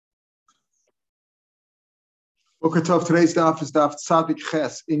Boker Tov, today's daf is daf Tzadik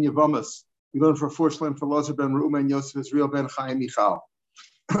Ches in Yavamas. We learned for Shlim for Lozer ben Reuma and Yosef Israel ben Chaim Michal.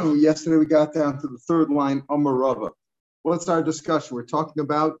 Yesterday we got down to the third line, Amar Rava. What's our discussion? We're talking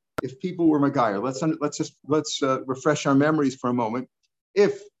about if people were Magayer. Let's refresh our memories for a moment.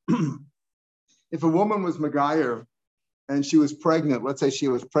 If a woman was Magayer and she was pregnant, let's say she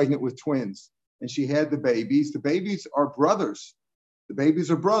was pregnant with twins and she had the babies are brothers. The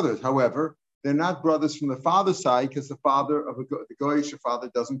babies are brothers. However, they're not brothers from the father's side because the father of the Goyish father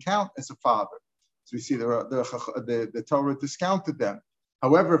doesn't count as a father. So we see the Torah discounted them.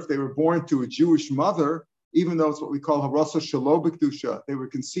 However, if they were born to a Jewish mother, even though it's what we call Harasa Shalo B'Kedusha, they were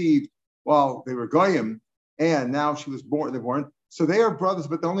conceived while they were Goyim, and now they're born. So they are brothers,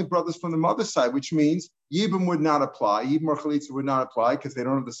 but they're only brothers from the mother's side, which means Yibam would not apply. Yibam or Chalitza would not apply because they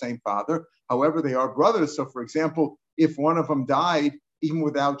don't have the same father. However, they are brothers. So, for example, if one of them died, even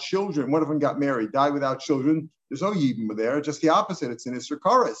without children, one of them got married, died without children, there's no Yibam there, just the opposite. It's an Isser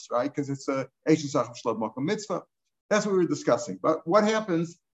Kares, right? Because it's a Eishes Sacham Shlab Makom Mitzvah. That's what we were discussing. But what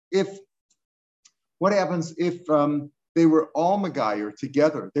happens if they were all Magayer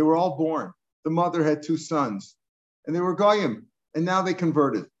together? They were all born. The mother had two sons, and they were Goyim, and now they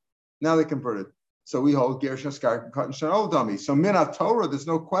converted. So we hold Gershon Skar Katan Shanol Dami. So Minat Torah, there's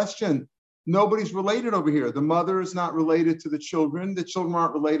no question. Nobody's related over here. The mother is not related to the children. The children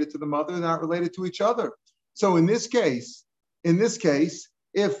aren't related to the mother. They're not related to each other. So in this case,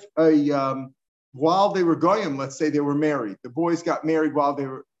 if while they were goyim, let's say they were married, the boys got married while they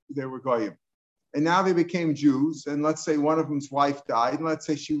were goyim, and now they became Jews. And let's say one of them's wife died, and let's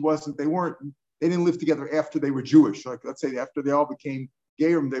say they didn't live together after they were Jewish. Like let's say after they all became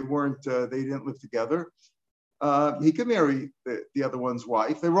Gerim, they didn't live together. He could marry the other one's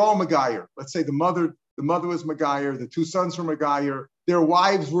wife. They were all Magayer. Let's say the mother was Magayer, the two sons were Magayer, their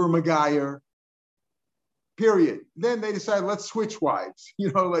wives were Magayer. Period. Then they decided, let's switch wives.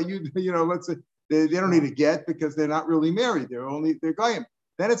 Let's say they don't need a get because they're not really married. They're Goyim.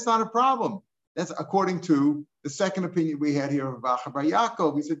 Then it's not a problem. That's according to the second opinion we had here of Bacha Bar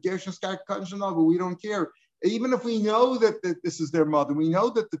Yaakov. We said Gershon Skar Katan Shanol, but we don't care. Even if we know that this is their mother, we know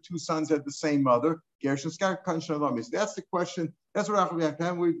that the two sons had the same mother. Gershon Skar Katan Shanol. That's the question. That's what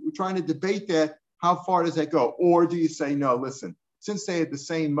we're trying to debate that. How far does that go? Or do you say, no, listen, since they had the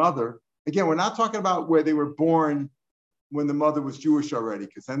same mother, again, we're not talking about where they were born when the mother was Jewish already,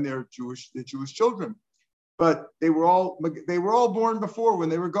 because then they're Jewish children. But they were all born before when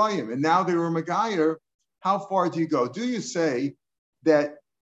they were Goyim, and now they were Magayer. How far do you go? Do you say that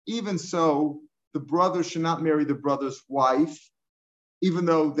even so, the brother should not marry the brother's wife, even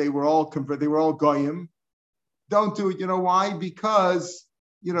though they were all Goyim? Don't do it. You know why? Because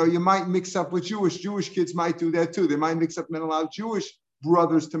you might mix up with Jewish kids might do that too. They might mix up and allow Jewish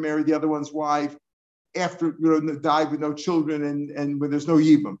brothers to marry the other one's wife after died with no children and when there's no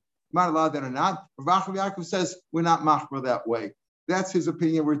Yibam. Not allowed that or not. Rav Yaakov says we're not machmer that way. That's his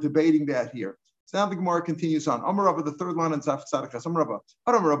opinion. We're debating that here. So now the Gemara continues on. Amar Rava, the third line in Zaf Tzadachas. Amar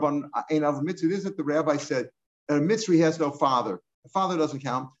Rava, ein av mitzri. This is what the rabbi said. A mitzri has no father. The father doesn't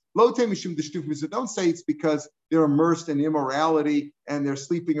count. Lo te mishum d'shtufim. So don't say it's because they're immersed in immorality and they're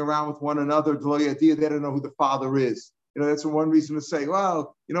sleeping around with one another. They don't know who the father is. That's one reason to say,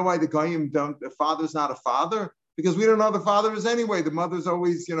 well, you know why the Goyim the father's not a father? Because we don't know the father is anyway. The mother's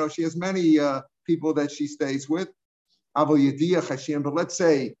always, she has many people that she stays with. But let's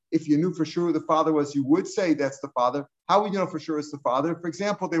say if you knew for sure who the father was, you would say that's the father. How would you know for sure it's the father? For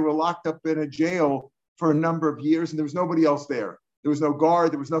example, they were locked up in a jail for a number of years and there was nobody else there. There was no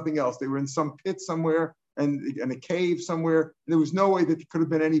guard. There was nothing else. They were in some pit somewhere and in a cave somewhere. There was no way that it could have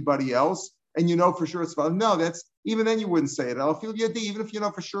been anybody else. And you know for sure it's the father. No, even then you wouldn't say it. Even if you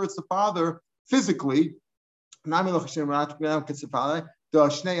know for sure it's the father physically. Look at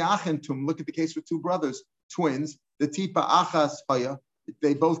the case with two brothers, twins. The tipa achas haya.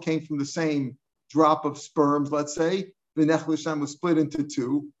 They both came from the same drop of sperms. Let's say the nechel was split into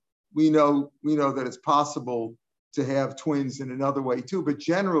two. We know that it's possible to have twins in another way too, but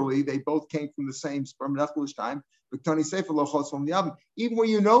generally they both came from the same sperm. Even when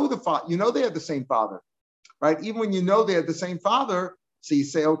you know the father, they had the same father, right? Even when you know they had the same father, so you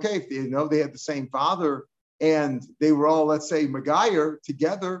say, okay, if they know they had the same father and they were all, let's say, Magayer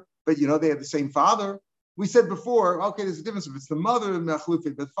together, but they had the same father. We said before, okay, there's a difference if it's the mother and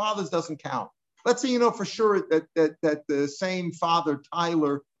Mechlufit, but fathers doesn't count. Let's say for sure that the same father,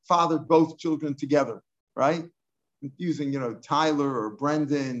 Tyler, fathered both children together, right? Using Tyler or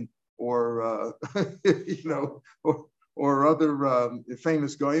Brendan or or other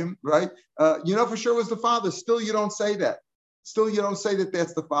famous goyim, right? For sure was the father. Still, you don't say that. Still, you don't say that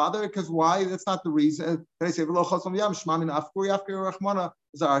that's the father, because why? That's not the reason. Then I say,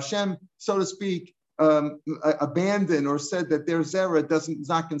 Hashem, so to speak, abandoned or said that their zera is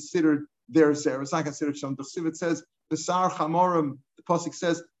not considered their zera. It's not considered Shem. The Sivat says, Besar Chamorim, the Pasuk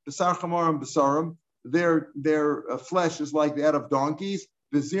says, Besar Chamorim, Besarim, their flesh is like that of donkeys,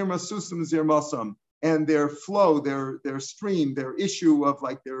 Bezirma Susam Zirmasam, and their flow, their stream, their issue of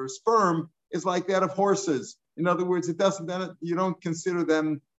like their sperm is like that of horses. In other words, you don't consider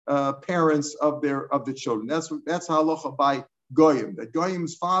them parents of the children. That's halacha by goyim. That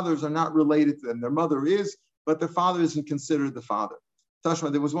goyim's fathers are not related to them. Their mother is, but their father isn't considered the father.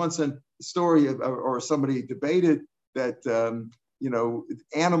 Tashma, there was once a story or somebody debated that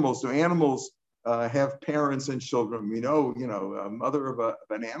animals have parents and children. We know, a mother of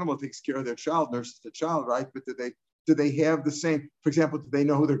an animal takes care of their child, nurses the child, right? But do they have the same? For example, do they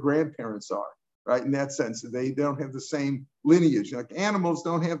know who their grandparents are? Right, in that sense, they don't have the same lineage. Like animals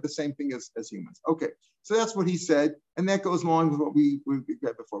don't have the same thing as humans. Okay, so that's what he said, and that goes along with what we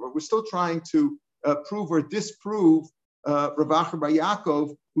read before. But we're still trying to prove or disprove Rav Acher bar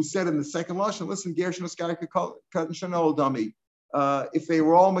Yaakov, who said in the second lashon, listen, Gershon Askarka Katan Shanol Dami. If they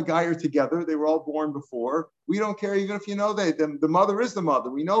were all Megayer together, they were all born before. We don't care, even if you know the mother is the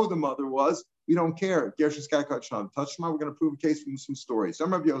mother. We know who the mother was. We don't care. Gershon Askarka Katan Shanol. We're going to prove a case from some stories.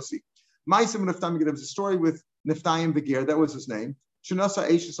 Some of Yossi. Ma'asim Neftaim, there was a story with Neftaim Beger, that was his name. Shenasa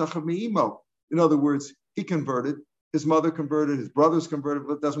Eishes Achav Me'imo. In other words, he converted, his mother converted, his brothers converted.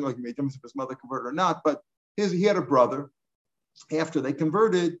 It doesn't really make a difference if his mother converted or not, but he had a brother. After they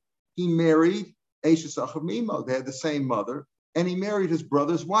converted, he married Eishes Achav Me'imo. They had the same mother, and he married his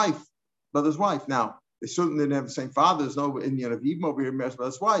brother's wife. Now, they certainly didn't have the same father. There's no Indian of Yibum over here, married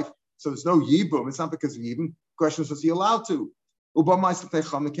brother's wife. So there's no Yibum. It's not because of Yibum. The question is, was he allowed to?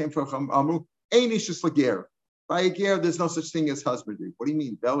 Came from Amru, Ein Ishus Lager. By a ger, there's no such thing as husbandry. What do you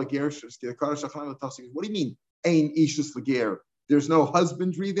mean? What do you mean? Ein Ishus Lager. There's no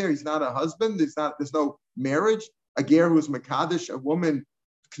husbandry there. He's not a husband. There's no marriage. A ger who's Makadish, a woman,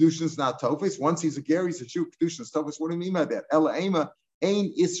 Kedushin is not Tofis. Once he's a ger, he's a Jew, Kedushin is Tofis. What do you mean by that? Ela Ema,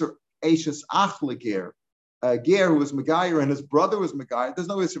 Ein Isser Eishus Ach Lager. A ger who was Megayer and his brother was Megayer. There's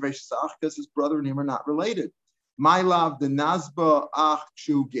no Isser Eishus Ach because his brother and him are not related. My love, the Nazba Ach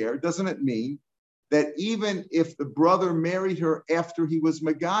Shuger, doesn't it mean that even if the brother married her after he was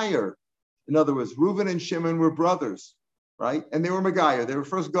Megayer, in other words, Reuven and Shimon were brothers, right? And they were Megayer. They were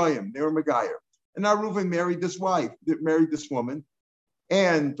first Goyim. They were Megayer. And now Reuven married this woman.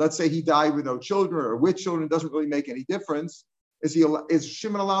 And let's say he died with no children or with children, doesn't really make any difference. Is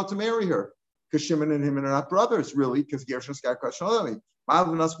Shimon allowed to marry her? Because Shimon and him are not brothers, really, because Gershon Skarka Shalom,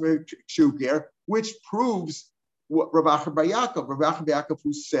 which proves what Rav Acher bar Yaakov,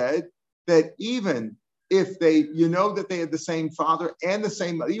 who said that even if that they had the same father and the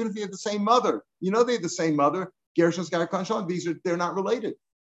same, even if they had the same mother, they had the same mother, Gershon Skarka Shalom, they're not related.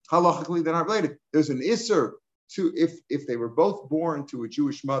 Halachically, they're not related. There's an Isser to if they were both born to a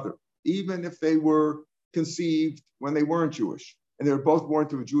Jewish mother, even if they were conceived when they weren't Jewish, and they were both born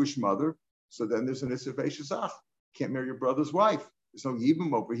to a Jewish mother, so then there's an Isser Veishazach. Can't marry your brother's wife. There's no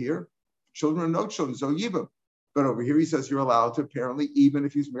Yibum over here. Children or no children, there's no Yibum. But over here he says you're allowed to, apparently, even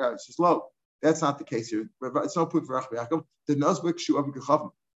if he's married. It's just low. That's not the case here. It's no proof for Rav Yaakov. The Nazbek Shu'av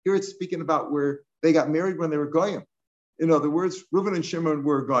Gechavim. Here it's speaking about where they got married when they were Goyim. In other words, Reuven and Shimon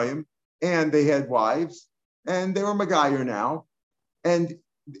were Goyim, and they had wives, and they were Megayer now. And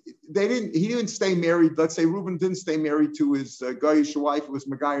he didn't stay married. Let's say Reuven didn't stay married to his Goyish wife who was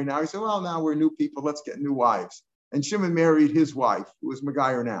Megayer now. He said, well, now we're new people. Let's get new wives. And Shimon married his wife, who was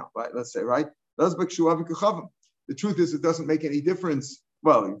Megayer now, right? Let's say, right? Nazbek Shu'av Gechavim. The truth is, it doesn't make any difference.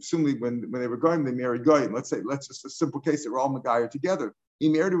 Well, assuming when they were Goyim, they married Goyim. Let's just a simple case, they were all Megayer together. He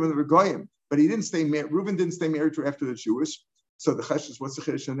married her when they were Goyim, but he didn't stay married. Reuven didn't stay married to her after the Jewish. So the Chesh is, what's the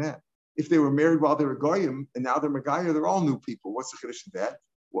Chiddush in that? If they were married while they were Goyim, and now they're Megayer, they're all new people. What's the Chiddush in that?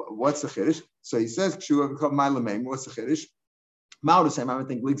 What's the Chiddush? So he says, Shu'av Gechavim Ma'alameim. What's the Chiddush? Ma'odasem, I might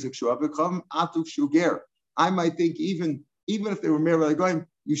think, Ligzik Shu'av Gechavim Atuk Shuger. I might think even if they were married while they were Goyim,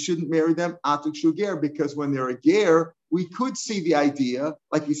 you shouldn't marry them atuk shuger, because when they're a ger, we could see the idea,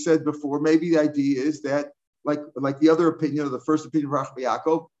 like you said before, maybe the idea is that, like the other opinion, or the first opinion of Rav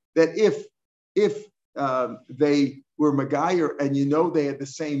Yaakov, that if they were Megayer and they had the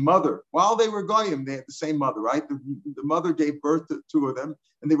same mother, while they were Goyim, they had the same mother, right? The mother gave birth to two of them,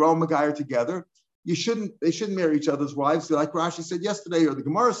 and they were all Megayer together. They shouldn't marry each other's wives, like Rashi said yesterday, or the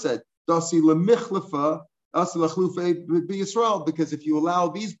Gemara said, Dasi lemichlefa. Because if you allow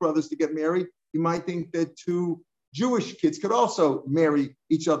these brothers to get married, you might think that two Jewish kids could also marry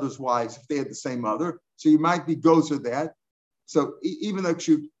each other's wives if they had the same mother. So you might be gozer that. So even though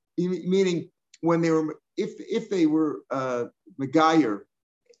meaning when they were, if they were Megayer,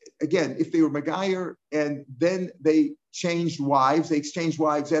 again, if they were Megayer and then they changed wives, they exchanged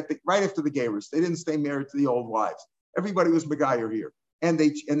wives right after the Gerus. They didn't stay married to the old wives. Everybody was Megayer here, and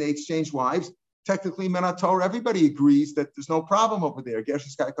they exchanged wives. Technically, Menator, everybody agrees that there's no problem over there.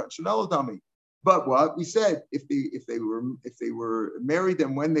 But what we said, if they were married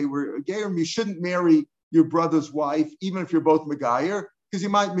and when they were Gerim, you shouldn't marry your brother's wife, even if you're both Megayer, because you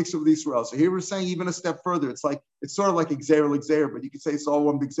might mix it with Israel. So here we're saying even a step further. It's sort of like Xera, but you could say it's all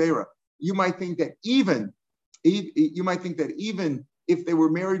one big Xera. You might think that even if they were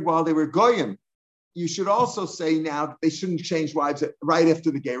married while they were Goyim, you should also say now that they shouldn't change wives right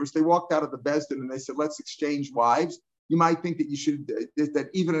after the Gerus. They walked out of the Bezdin and they said, let's exchange wives. You might think that you should, that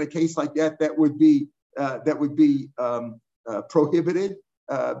even in a case like that, that would be prohibited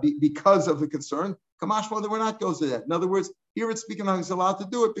because of the concern. Kamash mother, we're not goes to that. In other words, here it's speaking of he's allowed to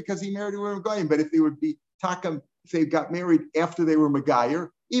do it because he married a Goyim. But if they would be Takam, if they got married after they were Megayer,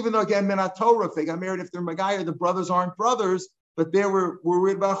 even though again, Menat Torah, if they got married after Megayer, the brothers aren't brothers, but they were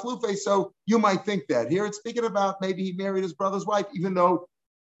worried about Chlufe. So you might think that. Here it's speaking about maybe he married his brother's wife, even though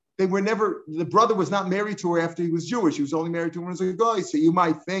the brother was not married to her after he was Jewish. He was only married to her when he was a Goy. So you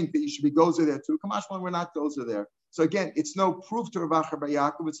might think that you should be Gozer there too. Kamash, we're not Gozer there. So again, it's no proof to Rav Acher bar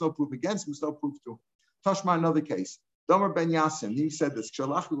Yaakov. It's no proof against him. It's no proof to him. Tashma, another case. Domer ben Yassin, he said this.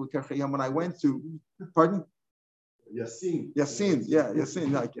 When I went to, pardon? Yassin,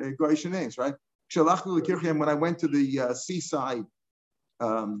 like Goyish names, right? When I went to the seaside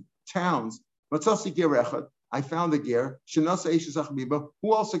towns, I found a ger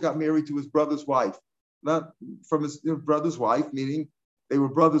who also got married to his brother's wife, not from his brother's wife, meaning they were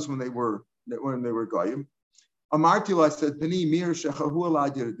brothers when they were goyim. Amartila, I said, Bini Mir Shecha, who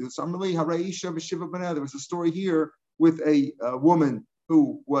allowed you to do something? There was a story here with a woman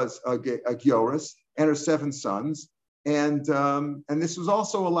who was a Gioris and her 7 sons, and this was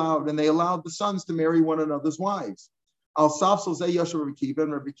also allowed, and they allowed the sons to marry one another's wives. Al Safsal Zeh Yosher Rabbi Kiva,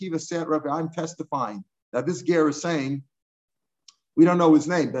 and Rabbi Kiva said, Rabbi, I'm testifying. Now this ger is saying, we don't know his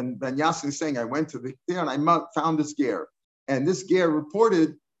name. Ben Yassin is saying, I went to there and I found this ger. And this ger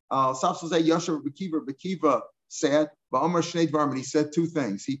reported, Safsal Zeh Yosher Rabbi Kiva said, and he said 2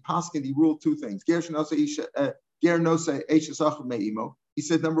 things. He ruled 2 things. He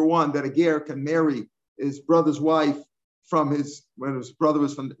said, number 1, that a ger can marry his brother's wife when his brother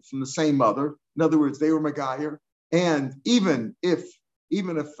was from the same mother. In other words, they were Megayer. And even if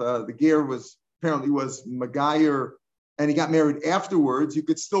the ger was Megayer and he got married afterwards, you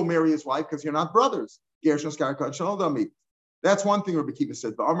could still marry his wife because you're not brothers. That's one thing Rabbi Kiva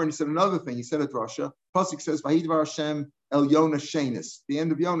said. But Amr, he said another thing. He said at Rasha, Pasuk says, Vahidvar Hashem El Yonah Shenis. The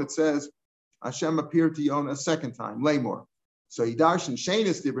end of Yonah, it says, Hashem appeared to Yonah a second time, Lamor. So he darshan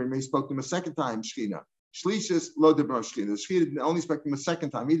Shenis Dibrim, he spoke to him a second time, Shechina. Shlishis Lo Dibrim Shechina. Shechina only spoke to him a second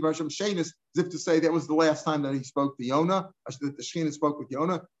time. Vahidvar Hashem Shenis, as if to say that was the last time that he spoke to Yonah, that the Shechina spoke with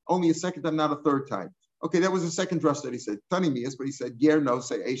Yonah, only a second time, not a third time. Okay, that was the second drush that he said. Tanimias, but he said, Ger no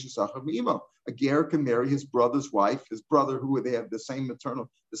say Eishes Achav Me'imo. A ger can marry his brother's wife, his brother who they have his maternal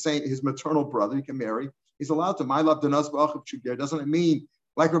brother. He can marry. He's allowed to. My love Danaz Ba'achav Shuger. Doesn't it mean,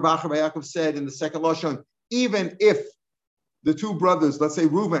 like Rav Acher bar Yaakov said in the second Lashon, even if the 2 brothers, let's say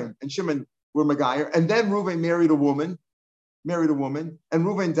Reuven and Shimon, were Megayer, and then Reuven married a woman, and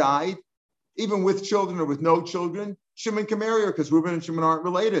Reuven died, even with children or with no children, Shimon can marry her because Reuven and Shimon aren't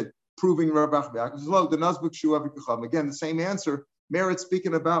related. Proving Rav Acher bar Yaakov is low. The Nazbuk Shuav. Again, the same answer. Merit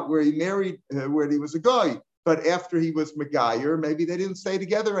speaking about where he married, where he was a guy, but after he was Megayer, maybe they didn't stay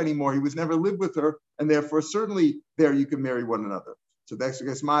together anymore. He was never lived with her, and therefore certainly there you can marry one another. So that's I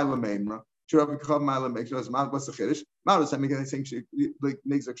guess my lamemra. In other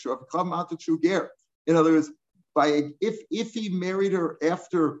words, if he married her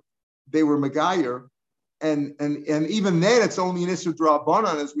after they were Megayer, and even then it's only an Isser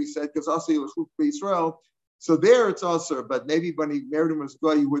Drabanan, as we said, because also L'chuk Israel. So there it's also, but maybe when he married him as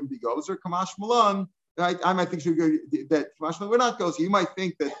Goy, he wouldn't be Gozer. Kamash Malan, I might think that Kamash Malan, we're not Gozer. You might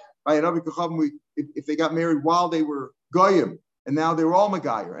think that by an Kachavim, if they got married while they were Goyim, and now they were all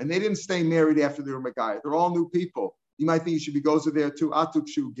Megayer, and they didn't stay married after they were Megayer. They're all new people. You might think you should be Gozer there too. Atuk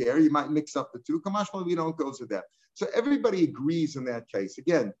Shu Ger. You might mix up the 2. Kamash Malan, we don't Gozer there. So everybody agrees in that case.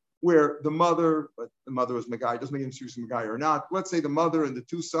 Again, where the mother was Megayer, doesn't make any she was Megayer or not. Let's say the mother and the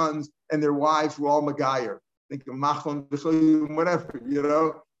 2 sons and their wives were all Megayer. Think of Machlon, whatever,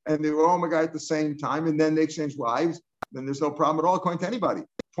 and they were all Megayer at the same time, and then they exchanged wives, then there's no problem at all according to anybody. The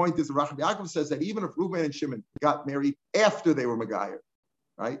point is, Rav Yaakov says that even if Reuven and Shimon got married after they were Megayer,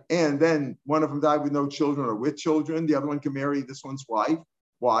 right? And then one of them died with no children or with children. The other one can marry this one's wife.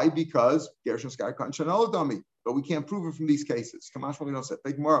 Why? Because Gershon Sky Dummy. But we can't prove it from these cases. Kamash Malino said,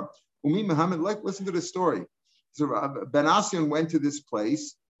 Big Mara. Umi Muhammad, listen to this story. So Ben Asyan went to this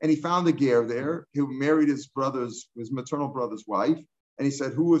place and he found a ger there who married his maternal brother's wife. And he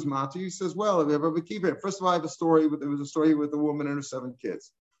said, who was Mati? He says, well, Rabbi Kiva. First of all, I have a story. There was a story with a woman and her 7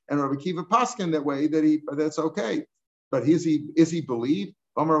 kids. And Rabbi Kiva paskin that way that's okay. But is he believed?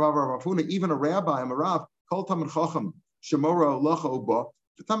 Even a rabbi, a rav, Kol Talmid Chacham, Shemora Locha Uba.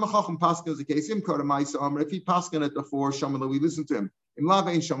 The Talmid Chacham paskin is the case. If he paskin it before Shamalo, we listen to him. In Lav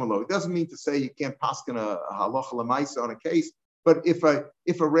Ein Shamalo. It doesn't mean to say you can't paskin a halacha lemaisa on a case. But if a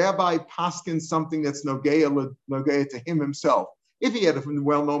rabbi paskins something that's nogeya to him himself, if he had a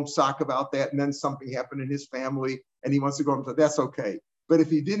well-known psak about that, and then something happened in his family, and he wants to go into that's okay. But if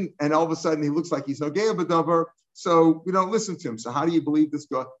he didn't, and all of a sudden he looks like he's nogeya b'davar, so we don't listen to him. So how do you believe this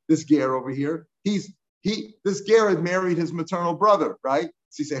ger over here? This ger had married his maternal brother, right?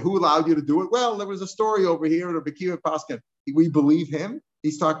 So you say, who allowed you to do it? Well, there was a story over here at Rabbi Kiva Paskin. We believe him.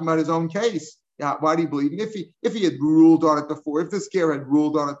 He's talking about his own case. Yeah, why do you believe him? If he had ruled on it before, if this ger had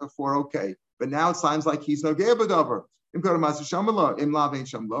ruled on it before, okay. But now it sounds like he's nogeya b'davar.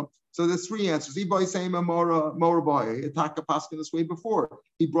 So there's 3 answers. He boy saying more boy. Ataka Paskin this way before.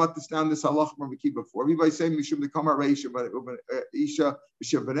 He brought this down this halach from Viki before. He boy saying we should become a Isha.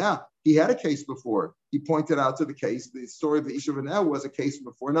 He had a case before. He pointed out to the case. The story of the Isha Vanel was a case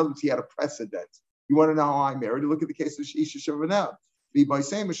before. In other words, he had a precedent. You want to know how I married? Look at the case of Isha Vanel. By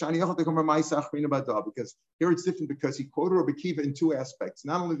saying because here it's different because he quoted Rabbi Kiva in 2 aspects.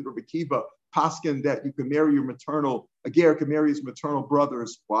 Not only did Rabbi Kiva paskin that you can marry a ger can marry his maternal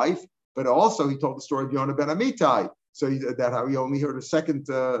brother's wife, but also he told the story of Yonah ben Amittai. So that how he only heard a second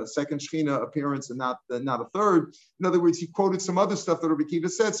Shechina appearance and not a third. In other words, he quoted some other stuff that Rabbi Kiva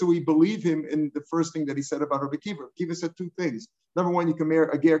said, so we believe him in the first thing that he said about Rabbi Kiva. Rabbi Kiva said 2 things. Number one, a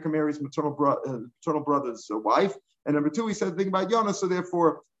ger can marry his maternal brother's wife. And number 2, he said the thing about Yonah, so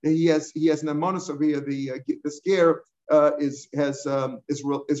therefore he has an amonis over here. The ger is a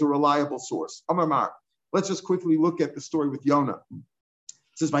reliable source. Amar Mar. Let's just quickly look at the story with Yonah.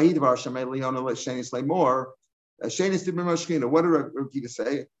 It says, "Vayidavar Shemay leYonah leShenis leMor." Shenis did Shechina. What did Rabbi Kiva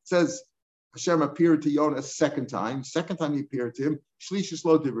say? It says Hashem appeared to Yonah a second time. Second time he appeared to him. Shlishis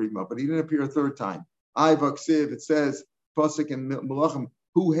lo divrima, but he didn't appear a third time. Ivaksiv. It says Pasuk and Malachim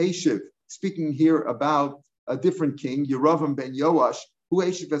Hu Heishiv. Speaking here about a different king, Yeravam ben Yoash. Hu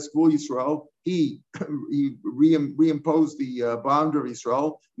Heishiv Eskul Yisrael. He reimposed the boundary of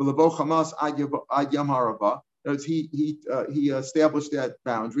Israel. Melavo Hamas ad Yam Harava. He established that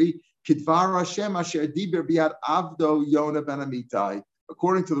boundary. Kidvar Hashem asher diber biad avdo Yonah ben Amittai.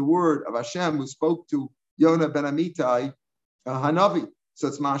 According to the word of Hashem, who spoke to Yonah ben Amittai, Hanavi. So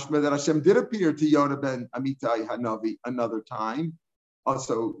it's mashma that Hashem did appear to Yonah ben Amittai Hanavi another time.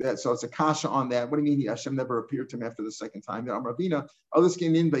 So it's a kasha on that. What do you mean Hashem never appeared to him after the second time? The Amravina, others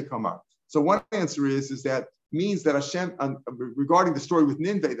came in, they come out. So one answer is that means that Hashem, regarding the story with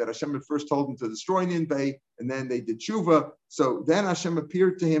Ninveh, that Hashem had first told him to destroy Ninveh, and then they did tshuva. So then Hashem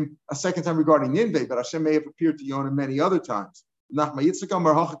appeared to him a second time regarding Ninveh, but Hashem may have appeared to Yonah many other times. This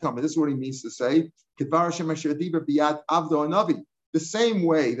is what he means to say. The same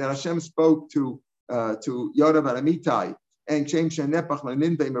way that Hashem spoke to Yonah ben Amittai and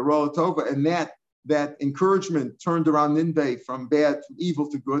that encouragement turned around Ninveh from evil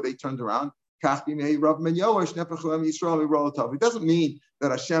to good, they turned around. It doesn't mean that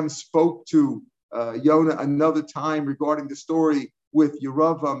Hashem spoke to Yonah another time regarding the story with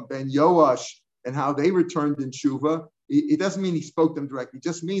Yeravam ben Yoash and how they returned in Shuvah. It doesn't mean he spoke them directly. It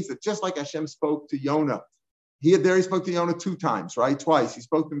just means that just like Hashem spoke to Yonah, he spoke to Yonah 2 times, right? Twice. He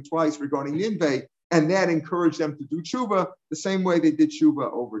spoke to him twice regarding Ninveh, and that encouraged them to do Shuvah the same way they did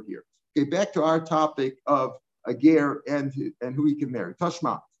Shuvah over here. Okay, back to our topic of a ger and who he can marry.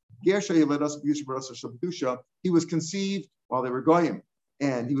 Tashma. He was conceived while they were goyim,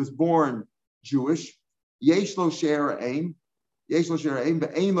 and he was born Jewish. Yesh lo shera aim,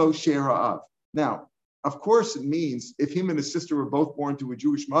 ve'ein lo shera av. Now, of course, it means if him and his sister were both born to a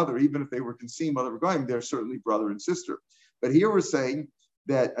Jewish mother, even if they were conceived while they were goyim, they're certainly brother and sister. But here we're saying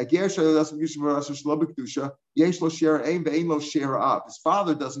that a ger yesh lo shera aim, ve'ein lo shera av. His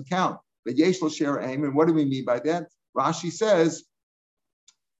father doesn't count, but yesh lo shera aim. And what do we mean by that? Rashi says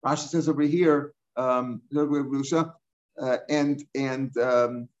over here,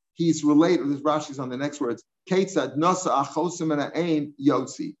 he's related. This Rashi's on the next words.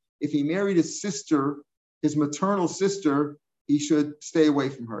 If he married his sister, his maternal sister, he should stay away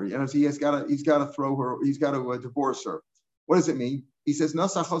from her. You know, so he's got to throw her. He's got to divorce her. What does it mean? He says, they were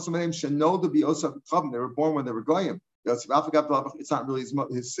born when they were goyim. It's not really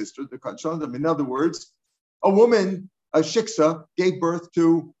his sister. In other words, a woman, a shiksa, gave birth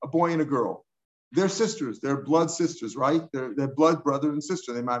to a boy and a girl. They're sisters. They're blood sisters, right? They're blood brother and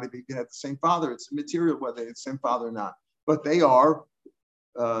sister. They might have been at the same father. It's immaterial whether they're the same father or not. But they are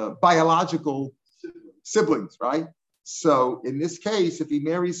biological siblings, right? So in this case, if he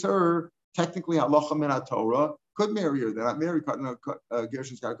marries her, technically halacha min Torah could marry her. They're not married.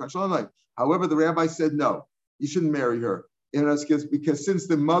 However, the rabbi said no, you shouldn't marry her. Because since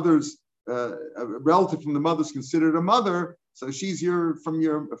the mother's a relative from the mother is considered a mother, so she's from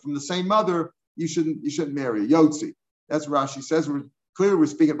the same mother. You shouldn't marry Yotzi. That's what Rashi says. We're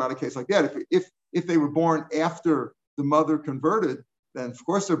speaking about a case like that. If they were born after the mother converted, then of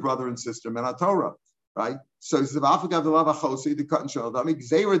course they're brother and sister, men Torah, right? So here's the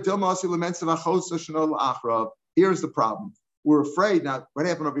problem. We're afraid now. What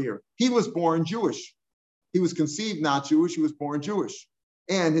happened over here? He was born Jewish. He was conceived not Jewish. He was born Jewish,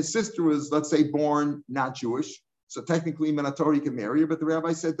 and his sister was, let's say, born not Jewish. So technically, men Torah, you can marry her, but the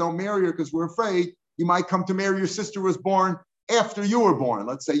rabbi said, don't marry her because we're afraid you might come to marry your sister who was born after you were born.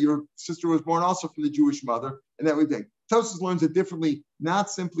 Let's say your sister was born also from the Jewish mother, and that we think. Tosfos learns it differently, not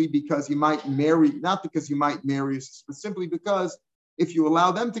simply because you might marry, not because you might marry, but simply because if you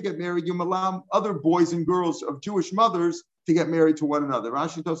allow them to get married, you allow other boys and girls of Jewish mothers to get married to one another.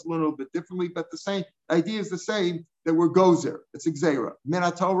 Rashi and Tosfos learn a little bit differently, but the idea is the same, that we're gozer. It's Xera. Men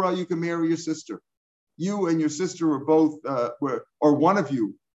Torah, you can marry your sister. You and your sister were both, or one of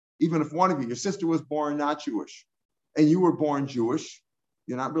you, even if one of you, your sister was born not Jewish, and you were born Jewish,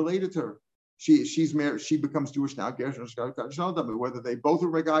 you're not related to her. She's married. She becomes Jewish now. Whether they both are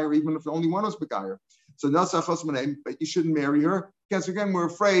Begayer, or even if only one was Begayer. So but you shouldn't marry her because again, we're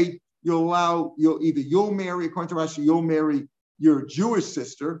afraid you'll marry, according to Rashi, you'll marry your Jewish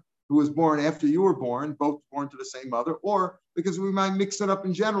sister who was born after you were born, both born to the same mother, or because we might mix it up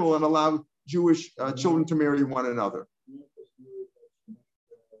in general and allow Jewish children to marry one another.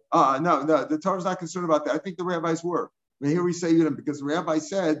 No, the Torah's not concerned about that. I think the rabbis were. But here we say because the rabbi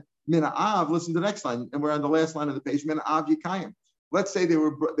said, Mina Av, listen to the next line, and we're on the last line of the page, Mina Av Yikayim. Let's say they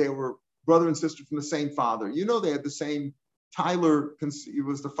were brother and sister from the same father. They had the same, Tyler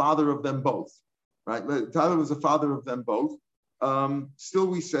was the father of them both, right? Tyler was the father of them both. Still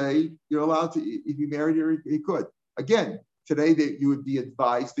we say, you're allowed to, if you married her, he could. Again, today that you would be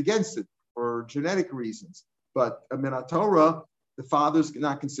advised against it for genetic reasons. But Min Torah, the father's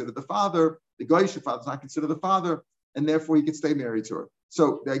not considered the father, the Goyish father's not considered the father, and therefore he could stay married to her.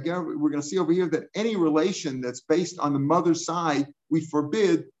 So again, we're going to see over here that any relation that's based on the mother's side, we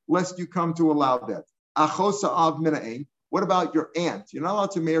forbid lest you come to allow that. Achosa av mina'im. What about your aunt? You're not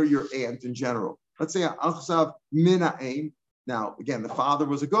allowed to marry your aunt in general. Let's say achosa mina'im. Now, again, the father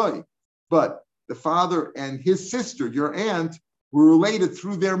was a goy, but the father and his sister, your aunt, were related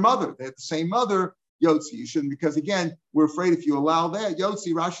through their mother. They had the same mother. Yotzi, you shouldn't, because again, we're afraid if you allow that. Yotzi,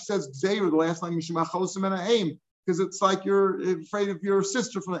 Rashi says, Gzeir, the last line, Mishum achosa mina'im. Because it's like you're afraid of your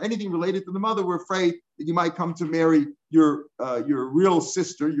sister from anything related to the mother. We're afraid that you might come to marry your real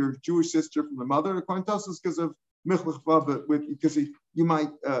sister, your Jewish sister from the mother. According to us, because of because you might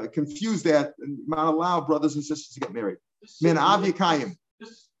confuse that and not allow brothers and sisters to get married. Min Av Yikayim.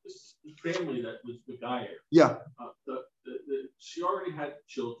 This family that was Begayer. Yeah. She already had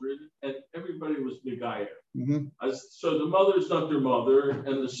children, and everybody was Begayer. Mm-hmm. So the mother's not their mother,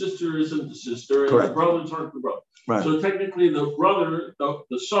 and the sister isn't the sister, and Correct. the brothers aren't the brother. Right. So technically, the brother,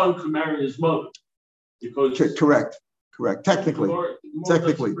 the son, could marry his mother, because correct. Technically, but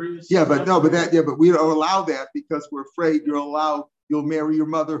we don't allow that because we're afraid you'll marry your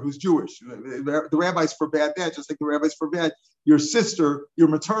mother who's Jewish. The rabbis forbade that, just like the rabbis forbade your sister, your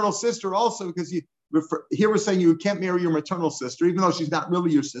maternal sister, also because here we're saying you can't marry your maternal sister, even though she's not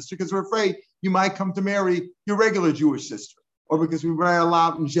really your sister, because we're afraid you might come to marry your regular Jewish sister, or because we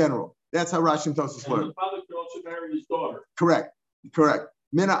allow in general. That's how Rashi and Tosfos learn. The father could also marry his daughter. Correct.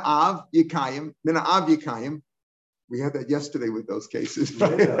 Mina Av Yikayim. We had that yesterday with those cases.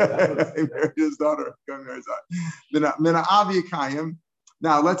 Right? Yeah, he married his daughter. Mina Av Yikayim.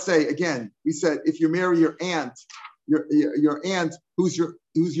 Now let's say again, we said if you marry your aunt, your aunt who's your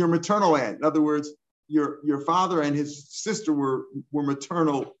maternal aunt. In other words, your father and his sister were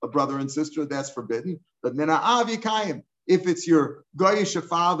maternal brother and sister. That's forbidden. But Mina Av Yikayim. If it's your Goyish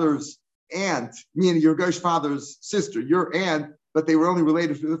father's aunt, meaning your Goyish father's sister, your aunt, but they were only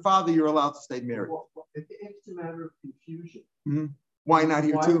related to the father, you're allowed to stay married. Well, it's a matter of confusion. Mm-hmm. Why not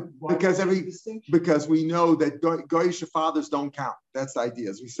here too? Because we know that Goyish fathers don't count. That's the idea.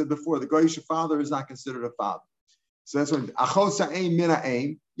 As we said before, the Goyish father is not considered a father. So that's what Achosa Aim Mina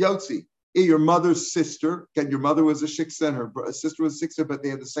Aim Yotzi. Your mother's sister, again, your mother was a shiksa and her sister was a shiksa, but they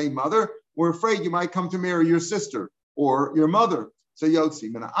had the same mother. We're afraid you might come to marry your sister or your mother. So Yotzi.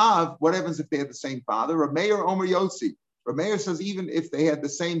 Mina Av, what happens if they had the same father? Rameir Omer Yotzi. Rameir says even if they had the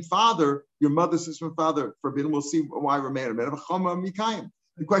same father, your mother's sister and father forbidden. We'll see why Rameir.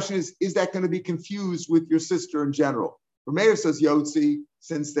 The question is that going to be confused with your sister in general? Rameir says Yotzi,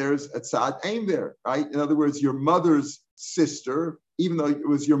 since there's a tzad aim there, right? In other words, your mother's sister, even though it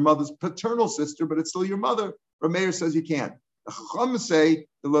was your mother's paternal sister, but it's still your mother. Rameir says you can't. The Chacham say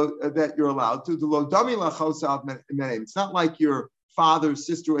that you're allowed to. It's not like your father's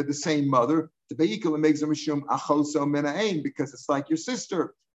sister had the same mother. Because it's like your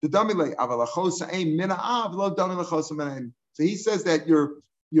sister. So he says that your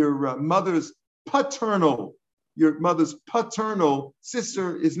mother's paternal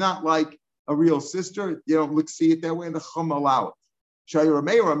sister is not like a real sister. You don't see it that way, and the Chum allow it.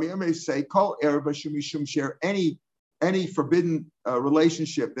 Rameir may say, "Kol erba shumishum share any forbidden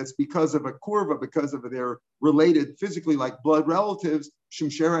relationship that's because of a kurva, because of their related physically, like blood relatives,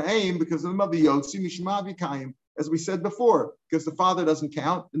 shumshera aim, because of the mother yotzi mishmavikaim." As we said before, because the father doesn't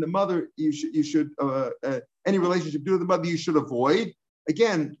count, and the mother you should any relationship due to the mother you should avoid.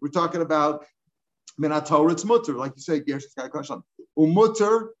 Again, we're talking about Torah, it's mutter, like you say,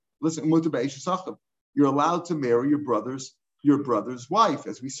 umutter. Listen, umutter be'eshes. You're allowed to marry your brother's wife,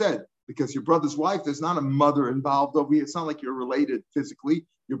 as we said, because your brother's wife, there's not a mother involved over here. It's not like you're related physically.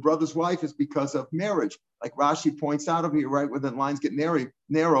 Your brother's wife is because of marriage, like Rashi points out over here, right, where the lines get narrow.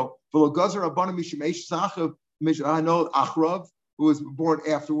 I know Achrav, who was born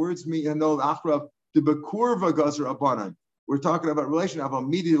afterwards. Me, I know Achrav, the Bekurva Gazer Abanan. We're talking about relation of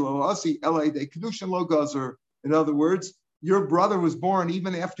Amidi Lo Asi, L.A. de Kedushin Lo Gazer. In other words, your brother was born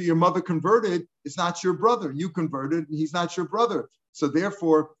even after your mother converted. It's not your brother. You converted, and he's not your brother. So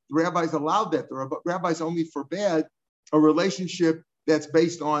therefore, the rabbis allowed that. The rabbis only forbade a relationship that's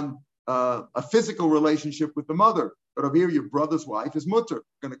based on a physical relationship with the mother. But over here, your brother's wife is mutter.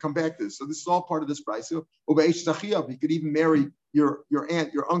 We're going to come back to this. So this is all part of this price. You could even marry your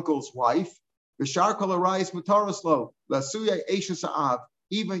aunt, your uncle's wife.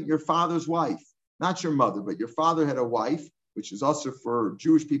 Even your father's wife, not your mother, but your father had a wife, which is also for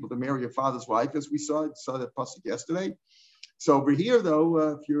Jewish people to marry your father's wife, as we saw that pasuk yesterday. So over here,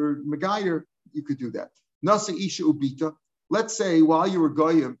 though, if you're Megayer, you could do that. Nasa isha ubita. Let's say while you were a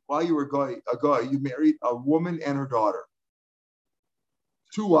goy, you married a woman and her daughter.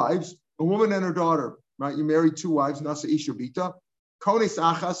 Two wives, a woman and her daughter, right? You married two wives, nasa isha ubita. Kones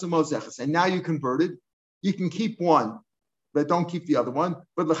achas umozeches. And now you converted. You can keep one, but don't keep the other one.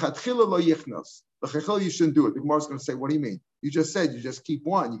 But lechatchila lo yichnos. Lechatchila, you shouldn't do it. The Gemara is going to say, what do you mean? You just said you just keep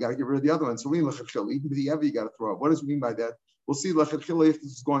one. You got to get rid of the other one. So we lechatchila, even the ever you got to throw it. What does it mean by that? We'll see lechatchila if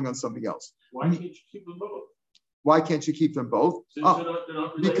this is going on something else. Why can't you keep them both? Why can't you keep them both? They're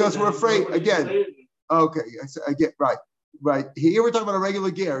not Because we're afraid. Again, okay, I get right. Right. Here we're talking about a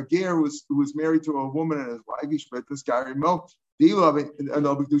regular ger. Ger who was married to a woman and his wife. He spread this guy remote. You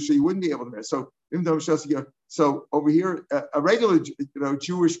wouldn't be able to marry. So over here, a regular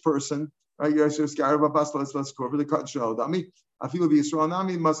Jewish person, right? In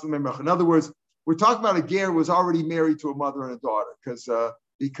other words, we're talking about a ger who was already married to a mother and a daughter, because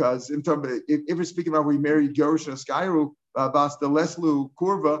if we're speaking about we married Gerish and Skairu, Bas the Leslu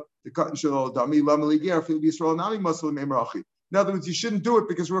Kurva, the Katan Shalom Dami Lamali Ger, Phil Yisrael Nami Muslim Emrachi. In other words, you shouldn't do it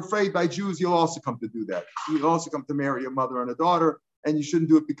because we're afraid by Jews you'll also come to do that. You'll also come to marry a mother and a daughter, and you shouldn't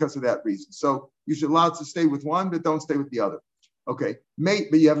do it because of that reason. So you should allow to stay with one, but don't stay with the other. Okay,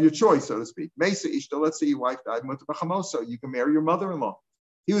 but you have your choice, so to speak. Mesa Ishta, let's say your wife died, so you can marry your mother-in-law.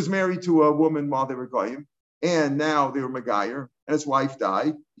 He was married to a woman while they were goyim, and now they were Megayer, and his wife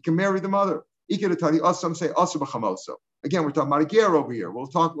died. You can marry the mother. Some say also b'chamoso. Again, we're talking about a ger over here. We'll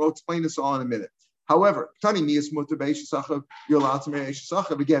explain this all in a minute. However, you're allowed to marry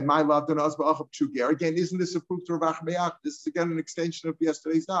Eshesachav. Again, my love donas ba'achav ger. Again, isn't this a proof to Rav Yaakov? This is again an extension of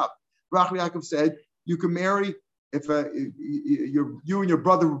yesterday's daf. Rav Yaakov said you can marry if you and your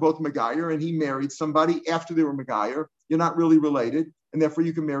brother were both Megayer, and he married somebody after they were Megayer. You're not really related, and therefore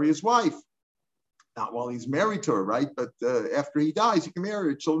you can marry his wife. Not while he's married to her, right? But after he dies, you can marry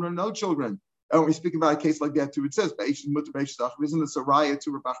her, children, no children. And we speak about a case like that too. It says, isn't this a raya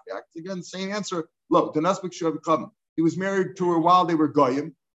to Rav Yaakov? Again, the same answer. Look, he was married to her while they were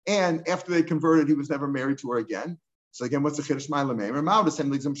goyim, and after they converted, he was never married to her again. So again, what's the chiddush ma'alameim?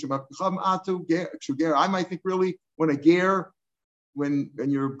 I might think really when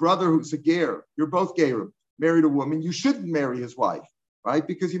your brother who's a ger, you're both gerim, married a woman, you shouldn't marry his wife. right?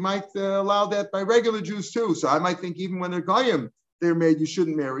 Because you might allow that by regular Jews too. So I might think even when they're goyim, they're married, you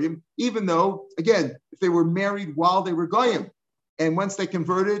shouldn't marry them, even though, again, if they were married while they were goyim, and once they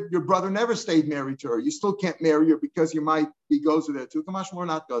converted, your brother never stayed married to her. You still can't marry her because you might be gozer there too. Kamash more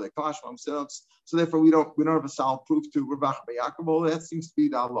not go there. Kamash so therefore we don't have a solid proof to Ravach B'Yaakov. That seems to be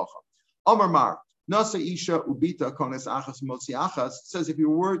the halacha. Omar Mar Nasa Isha Ubita Kones Achas Motzi Achas says if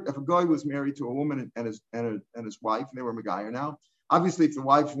a guy was married to a woman and his wife, and they were Megayer now. Obviously, if the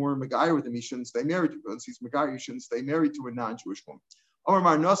wives weren't Megayer with him, he shouldn't stay married to her. Once he's Megayer, he shouldn't stay married to a non-Jewish woman.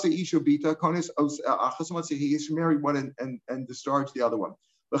 Omar Nasa Isha Ubita Kones Achas Motzi. He should marry one and discharge the other one.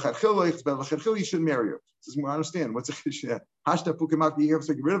 You shouldn't marry her. Says, I understand. What's a chiddush? Hashta pukamak. You have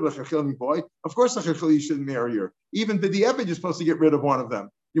to get rid of the boy. Of course, you shouldn't marry her. Even b'diavad, you're supposed to get rid of one of them.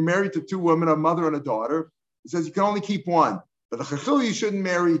 You're married to two women, a mother and a daughter. He says you can only keep one, but the chachil you shouldn't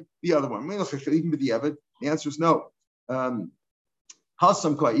marry the other one. Even b'diavad, the answer is no.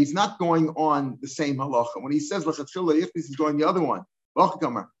 He's not going on the same halacha. When he says l'chachil, if this is going the other one, the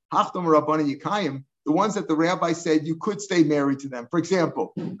ones that the rabbi said you could stay married to them. For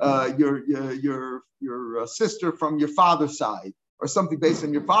example, your sister from your father's side, or something based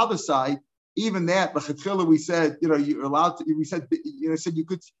on your father's side. Even that, l'chatchila, we said, you're allowed to. We said, said you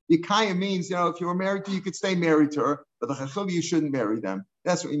could. Yikaya means, if you were married to, you could stay married to her, but l'chatchila, you shouldn't marry them.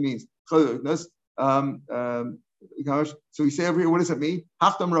 That's what he means. So we say over here, what does it mean?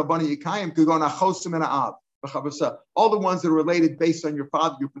 Hachtam rabbani yikayim could go nachosim and ab. All the ones that are related based on your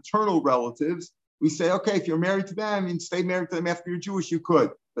father, your paternal relatives. We say, okay, if you're married to them and stay married to them after you're Jewish, you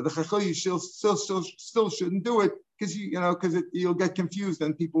could. But the chachil, you still shouldn't do it because you'll get confused,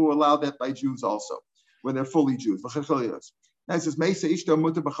 and people will allow that by Jews also when they're fully Jews. Now it says,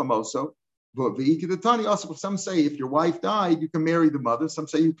 some say if your wife died, you can marry the mother. Some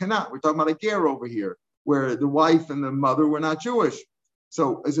say you cannot. We're talking about a ger over here, where the wife and the mother were not Jewish.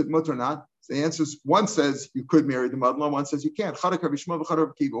 So is it mutter or not? So the answer is, one says you could marry the mother-in-law, one says you can't. One goes like Rabbi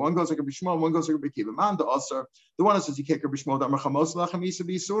Shmuel, one goes like Rabbi Kiva. The one that says you can't Rabbi Shmuel,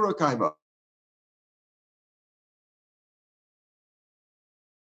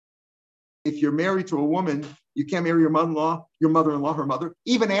 if you're married to a woman, you can't marry your mother-in-law, her mother,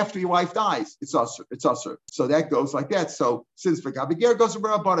 even after your wife dies. It's usher. So that goes like that. So since V'gabiger goes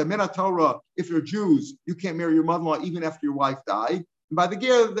about a minat Torah, if you're Jews, you can't marry your mother-in-law even after your wife died. And by the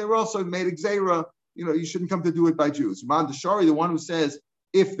ger, they were also made exera. You shouldn't come to do it by Jews. Man Deshari, the one who says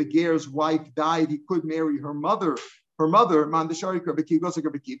if the ger's wife died, he could marry her mother. Man Deshari Rabbi Kiva goes like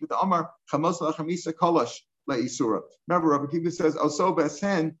Rabbi Kiva. The Amar Chamos LaChamisa Kolash LaIsura. Remember, Rabbi Kiva says Oso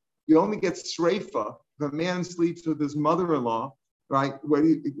Besen. You only get streifa if a man sleeps with his mother-in-law, right? What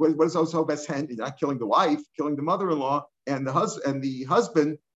is also best hand? You're not killing the wife, killing the mother-in-law and the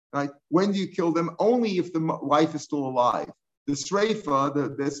husband, right? When do you kill them? Only if the wife is still alive. The streifa,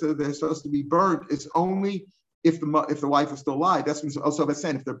 they're supposed to be burnt, is only if the wife is still alive. That's also best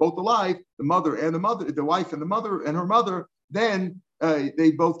hand. If they're both alive, the wife and the mother and her mother, then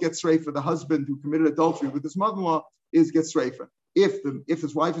they both get streifa. The husband who committed adultery with his mother-in-law gets streifa. If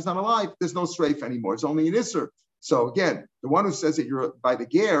his wife is not alive, there's no strafe anymore. It's only an isser. So again, the one who says that you're by the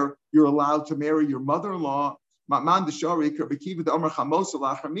ger, you're allowed to marry your mother-in-law. By Jews,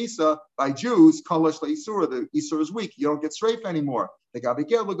 kalash leisura. The isur is weak. You don't get strafe anymore. The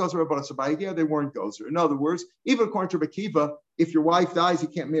gabiger goes around, so by ger they weren't gozer. In other words, even according to Rabbi Kiva, if your wife dies, you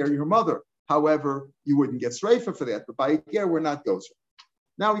can't marry her mother. However, you wouldn't get strafe for that. But by ger, we're not gozer.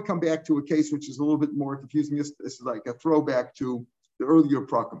 Now we come back to a case which is a little bit more confusing. This is like a throwback to the earlier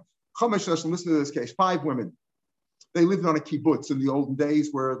prakim. Listen to this case. 5 women. They lived on a kibbutz in the olden days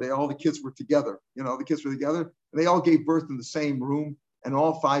where all the kids were together. The kids were together, and they all gave birth in the same room. And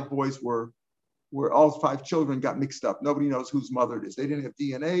all 5 boys all 5 children got mixed up. Nobody knows whose mother it is. They didn't have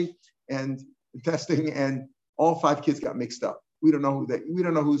DNA and testing, and all 5 kids got mixed up. We don't know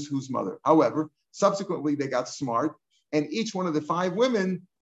whose mother. However, subsequently they got smart. And each one of the 5 women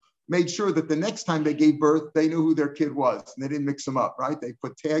made sure that the next time they gave birth, they knew who their kid was, and they didn't mix them up, right? They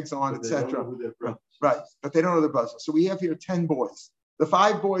put tags on, etc. Right, but they don't know their brothers. So we have here 10 boys. The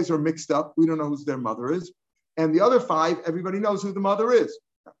 5 boys are mixed up. We don't know who their mother is. And the other 5, everybody knows who the mother is.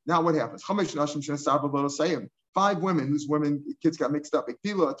 Now what happens? 5 women whose kids got mixed up. They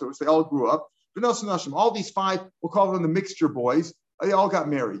all grew up. All these 5, we'll call them the mixture boys. They all got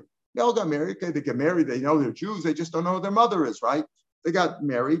married. Okay, they get married. They know they're Jews. They just don't know who their mother is, right? They got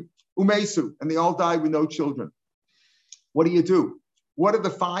married. Umesu, and they all died with no children. What do? What are the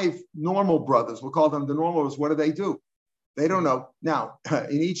 5 normal brothers? We'll call them the normal brothers. What do? They don't know. Now,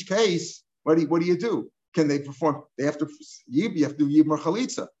 in each case, what do you do? Can they perform? You have to do Yibmar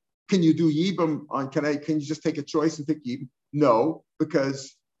Chalitza. can you do yibum on? Can you just take a choice and pick yibum? No, because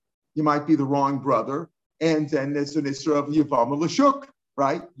you might be the wrong brother, and then there's an issue of yivam l'shuk,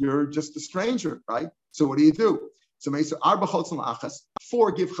 right? You're just a stranger, right? So what do you do? So arba cholzim la'achas.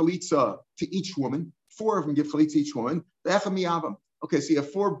 4 give chalitza to each woman. 4 of them give chalitza to each woman. Okay, so you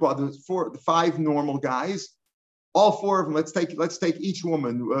have 4 brothers, 5 normal guys. All 4 of them. Let's take each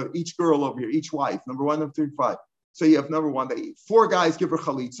woman, each girl over here, each wife. Number 1, number 3, 5. So you have number 1. 4 guys give her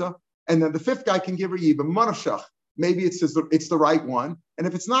chalitza, and then the 5th guy can give her yibam manashach. Maybe it's the right one, and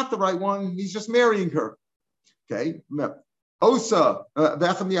if it's not the right one, he's just marrying her. Okay, osa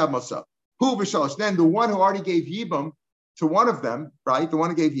v'echem yab mosa. Who v'shalosh? Then the one who already gave yibam to one of them, right? The one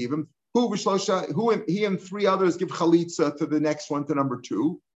who gave yibam. Who v'shalosha? He and 3 others give chalitza to the next one, to number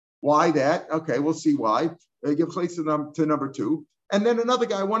 2. Why that? Okay, we'll see why. They give chalitza to number 2, and then another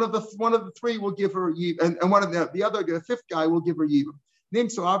guy, one of the 3 will give her yibam, and one of the other, the 5th guy will give her yibam. Nim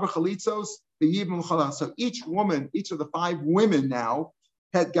so arba chalitzos the yibam chalas. So each of the 5 women now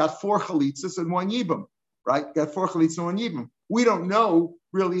had got 4 chalitzas and 1 yibam, right? Got 4 chalitzas and 1 yibam. We don't know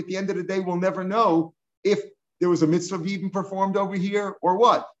really. At the end of the day, we'll never know if there was a mitzvah of yibam performed over here or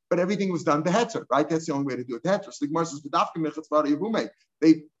what. But everything was done to heter, right? That's the only way to do it. Heter. So the Gemara says,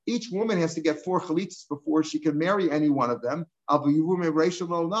 each woman has to get 4 chalitzas before she can marry any one of them.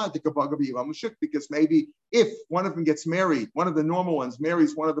 Because maybe if one of them gets married, one of the normal ones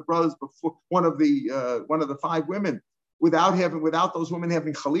marries one of the brothers before one of the 5 women, without those women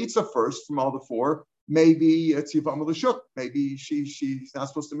having chalitza first from all the 4, maybe it's yivam l'shuk. Maybe she's not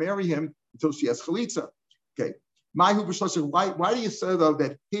supposed to marry him until she has chalitza. Okay. Why do you say though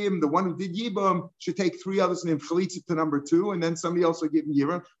that him, the one who did yibam, should take 3 others and him chalitza to number 2, and then somebody else will give him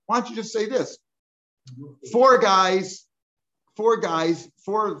yibam? Why don't you just say this? 4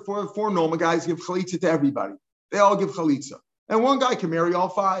 normal guys give chalitza to everybody. They all give chalitza, and 1 guy can marry all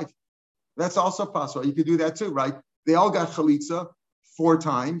 5. That's also possible. You could do that too, right? They all got chalitza 4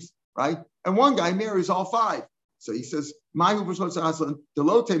 times, right? And 1 guy marries all 5. So he says, you don't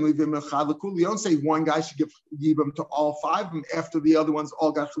say 1 guy should give yibam to all 5 of them after the other ones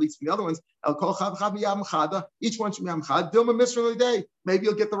all got chalitza from the other ones. Each one should be yamchad. Dilma misra day. Maybe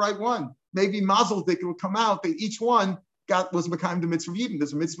you'll get the right one. Maybe mazel dik will come out that each one was mekayim the mitzvah yibam.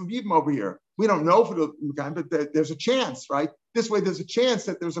 There's a mitzvah yibam over here. We don't know for the mekayim, but there's a chance, right? This way, there's a chance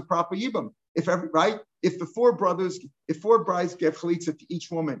that there's a proper yibam. If 4 brides give chalitza to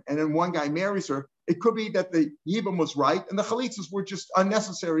each woman, and then 1 guy marries her, it could be that the yibam was right and the chalitzas were just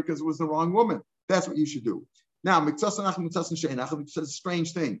unnecessary because it was the wrong woman. That's what you should do. Now, it's a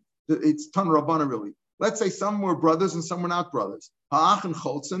strange thing. It's ton rabbana really. Let's say some were brothers and some were not brothers. Ha'ach and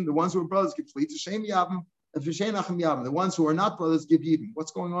cholzen, the ones who were brothers give chalitza shem yabim, and v'shein achim yabim. The ones who are not brothers give yibam.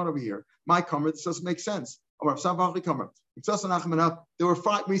 What's going on over here? My comment, this doesn't make sense. There were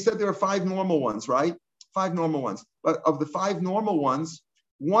 5. We said there were 5 normal ones, right? 5 normal ones. But of the 5 normal ones,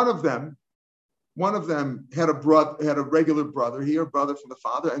 one of them had a regular brother here, a brother from the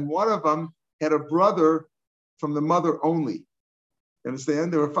father, and one of them had a brother from the mother only. You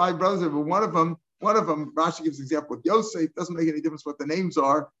understand? There were 5 brothers, but one of them, Rashi gives an example with Yosef. Doesn't make any difference what the names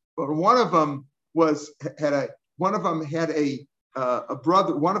are, but one of them had a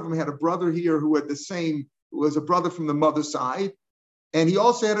brother. One of them had a brother here who was a brother from the mother's side, and he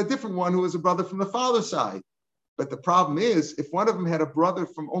also had a different one who was a brother from the father's side. But the problem is, if one of them had a brother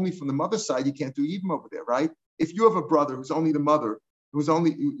only from the mother's side, you can't do yibam over there, right? If you have a brother who's only the mother, who's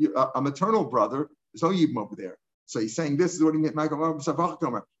only a maternal brother, there's no yibam over there. So he's saying this is what he meant. There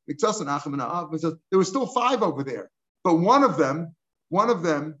were still 5 over there, but one of them was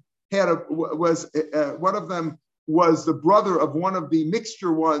the brother of one of the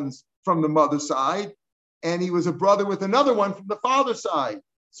mixture ones from the mother's side, and he was a brother with another one from the father's side.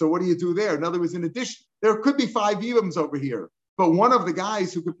 So what do you do there? In other words, in addition, there could be 5 yibams over here, but one of the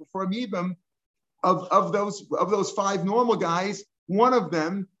guys who could perform yibam of those 5 normal guys, one of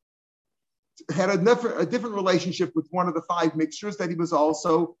them had a different relationship with one of the 5 mixtures that he was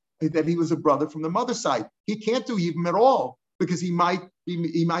a brother from the mother's side. He can't do yibam at all because he might be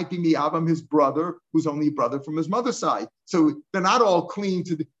miyabam his brother who's only a brother from his mother's side. So they're not all clear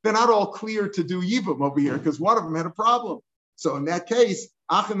to do yibam over here because one of them had a problem. So in that case,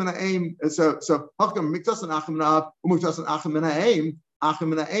 achim and aim. So hakam miktas and achim and achim and aim.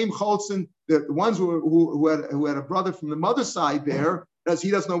 Achim and aim cholzen. The ones who had a brother from the mother's side there, as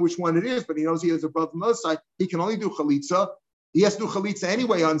he doesn't know which one it is, but he knows he has a brother from the mother's side. He can only do chalitza. He has to do chalitza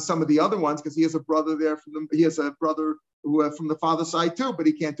anyway on some of the other ones because he has a brother there he has a brother who from the father's side too, but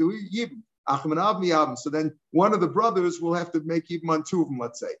he can't do yibam. Achim and av miyabim. So then one of the brothers will have to make yibam on 2 of them.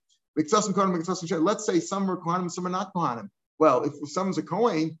 Let's say. Let's say some are kohanim, some are not kohanim. Well, if someone's a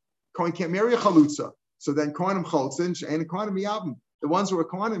kohen, Kohen can't marry a chalutza. So then Kohanim cholzin, and Kohanim yabim. The ones who are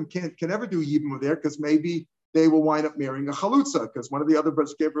Kohanim can never do yibum there because maybe they will wind up marrying a chalutza because one of the other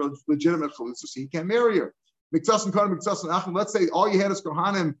brothers gave her a legitimate chalutza, so he can't marry her. Miktas and Kohanim, Miktas and Achim. Let's say all you had is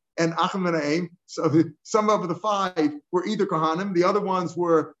Kohanim and Achim and Aim. So some of the five were either Kohanim. The other ones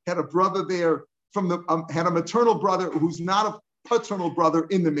had a brother there from the had a maternal brother who's not a paternal brother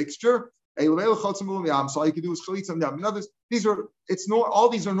in the mixture. So all you can do is chalitza down. In others, all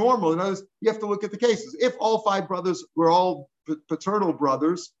these are normal. In others, you have to look at the cases. If all five brothers were all paternal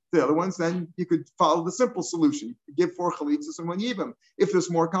brothers, the other ones, then you could follow the simple solution. You give 4 chalitzas and 1 yibam. If there's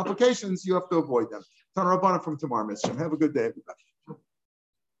more complications, you have to avoid them. Tana Rabbana from tomorrow, Mr. Have a good day, everybody.